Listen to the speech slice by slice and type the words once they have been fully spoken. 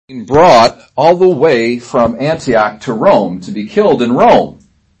brought all the way from Antioch to Rome to be killed in Rome.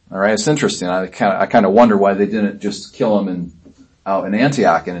 All right, it's interesting. I kind of wonder why they didn't just kill him out in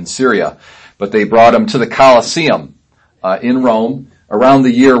Antioch and in Syria, but they brought him to the Colosseum in Rome around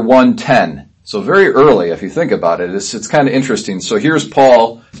the year 110. So very early, if you think about it. It's kind of interesting. So here's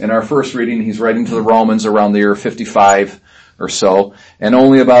Paul in our first reading. He's writing to the Romans around the year 55 or so, and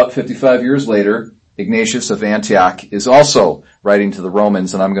only about 55 years later, Ignatius of Antioch is also writing to the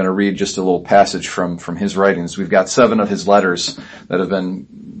Romans, and I'm going to read just a little passage from his writings. We've got 7 of his letters that have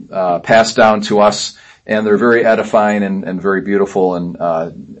been passed down to us, and they're very edifying and very beautiful and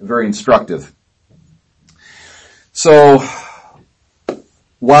very instructive. So,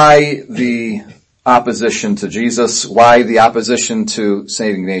 why the opposition to Jesus? Why the opposition to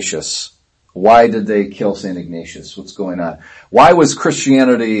St. Ignatius? Why did they kill St. Ignatius? What's going on? Why was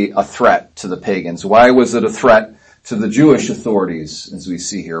Christianity a threat to the pagans? Why was it a threat to the Jewish authorities, as we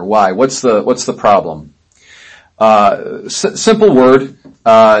see here? Why? What's the problem? Simple word,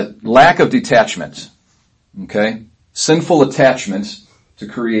 lack of detachment. Okay? Sinful attachment to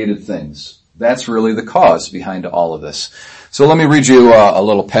created things. That's really the cause behind all of this. So let me read you a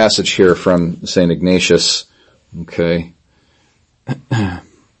little passage here from St. Ignatius. Okay.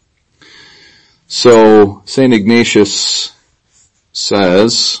 So, St. Ignatius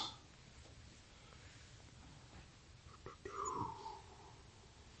says,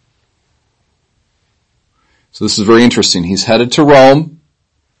 so this is very interesting. He's headed to Rome,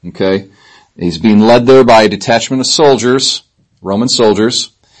 okay? He's being led there by a detachment of soldiers, Roman soldiers,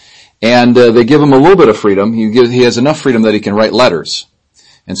 and they give him a little bit of freedom. He has enough freedom that he can write letters.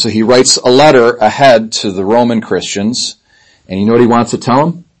 And so he writes a letter ahead to the Roman Christians, and you know what he wants to tell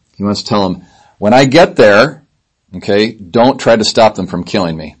them? He wants to tell them, when I get there, okay, don't try to stop them from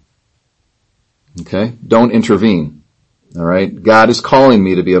killing me. Okay? Don't intervene. Alright? God is calling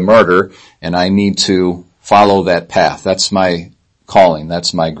me to be a martyr, and I need to follow that path. That's my calling.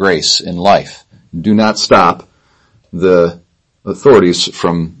 That's my grace in life. Do not stop the authorities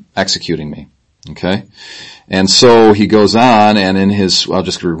from executing me. Okay? And so he goes on, and in his, I'll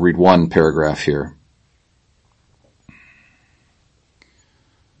just read one paragraph here.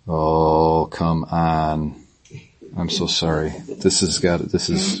 Oh, come on. I'm so sorry. This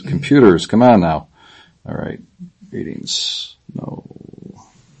is computers. Come on now. All right. Readings. No.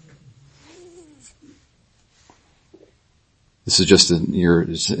 This is just you're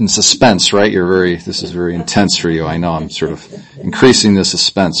in suspense, right? This is very intense for you. I know I'm sort of increasing the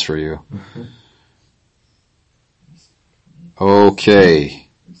suspense for you. Okay.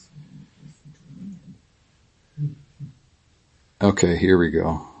 Okay, here we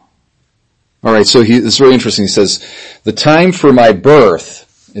go. All right, so this is very interesting. He says, the time for my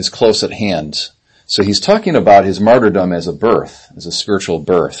birth is close at hand. So he's talking about his martyrdom as a birth, as a spiritual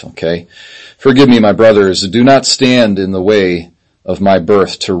birth, okay? Forgive me, my brothers, do not stand in the way of my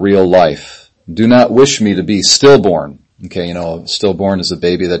birth to real life. Do not wish me to be stillborn. Okay, stillborn is a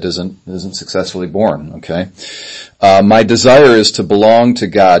baby that isn't successfully born, okay? My desire is to belong to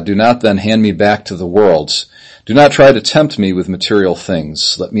God. Do not then hand me back to the world. Do not try to tempt me with material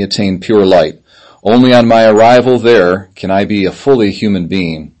things. Let me attain pure light. Only on my arrival there can I be a fully human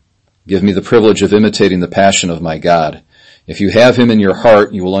being. Give me the privilege of imitating the passion of my God. If you have him in your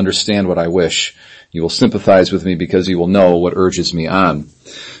heart, you will understand what I wish. You will sympathize with me because you will know what urges me on.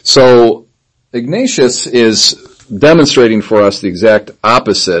 So, Ignatius is demonstrating for us the exact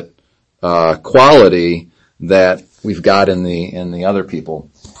opposite quality that we've got in the other people,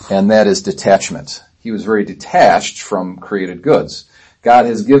 and that is detachment. He was very detached from created goods. God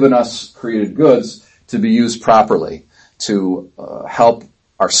has given us created goods to be used properly, to help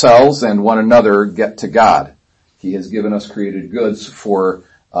ourselves and one another get to God. He has given us created goods for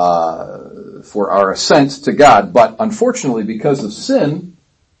our ascent to God. But unfortunately, because of sin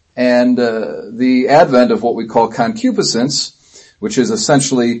and the advent of what we call concupiscence, which is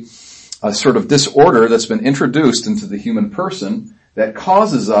essentially a sort of disorder that's been introduced into the human person, that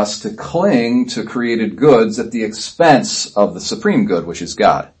causes us to cling to created goods at the expense of the supreme good, which is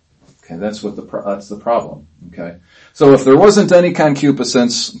God. Okay, that's the problem. Okay, so if there wasn't any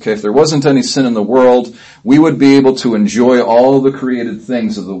concupiscence, okay, if there wasn't any sin in the world, we would be able to enjoy all the created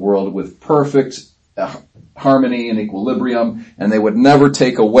things of the world with perfect harmony and equilibrium, and they would never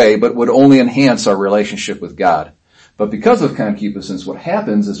take away, but would only enhance our relationship with God. But because of concupiscence, what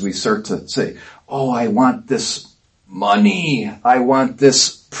happens is we start to say, oh, I want this money, I want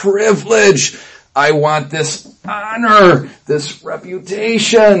this privilege, I want this honor, this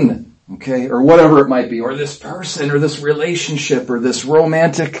reputation, okay, or whatever it might be, or this person, or this relationship, or this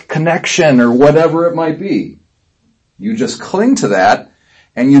romantic connection, or whatever it might be. You just cling to that,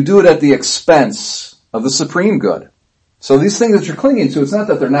 and you do it at the expense of the supreme good. So these things that you're clinging to, it's not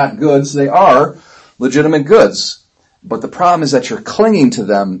that they're not goods, they are legitimate goods. But the problem is that you're clinging to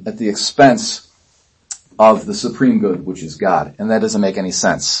them at the expense of the supreme good, which is God. And that doesn't make any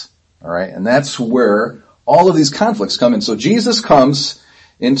sense. Alright? And that's where all of these conflicts come in. So Jesus comes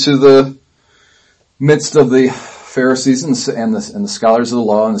into the midst of the Pharisees and the scholars of the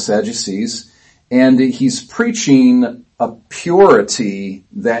law and the Sadducees, and he's preaching a purity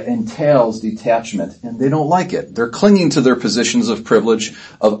that entails detachment, and they don't like it. They're clinging to their positions of privilege,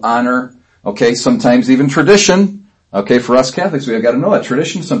 of honor, okay, sometimes even tradition. Okay, for us Catholics, we've got to know that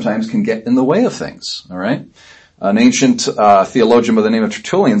tradition sometimes can get in the way of things, alright? An ancient theologian by the name of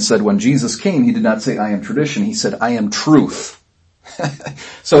Tertullian said when Jesus came, he did not say, I am tradition, he said, I am truth.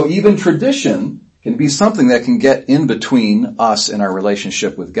 So even tradition can be something that can get in between us and our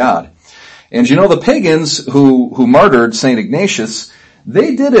relationship with God. And you know, the pagans who martyred St. Ignatius,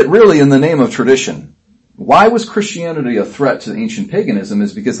 they did it really in the name of tradition. Why was Christianity a threat to ancient paganism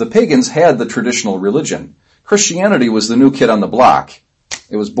is because the pagans had the traditional religion. Christianity was the new kid on the block.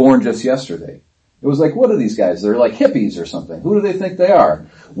 It was born just yesterday. It was like, what are these guys? They're like hippies or something. Who do they think they are?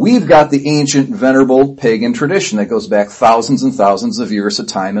 We've got the ancient, venerable pagan tradition that goes back thousands and thousands of years of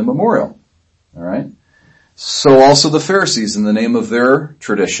time immemorial. Alright? So also the Pharisees in the name of their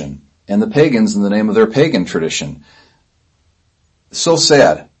tradition, and the pagans in the name of their pagan tradition. So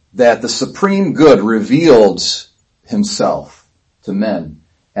sad that the supreme good revealed himself to men,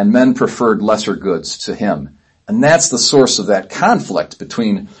 and men preferred lesser goods to him. And that's the source of that conflict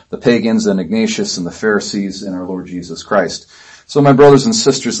between the pagans and Ignatius and the Pharisees and our Lord Jesus Christ. So my brothers and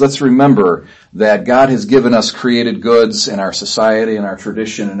sisters, let's remember that God has given us created goods in our society and our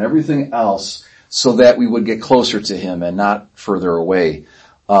tradition and everything else so that we would get closer to him and not further away.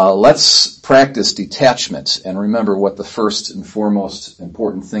 Let's practice detachment and remember what the first and foremost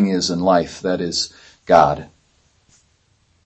important thing is in life. That is God.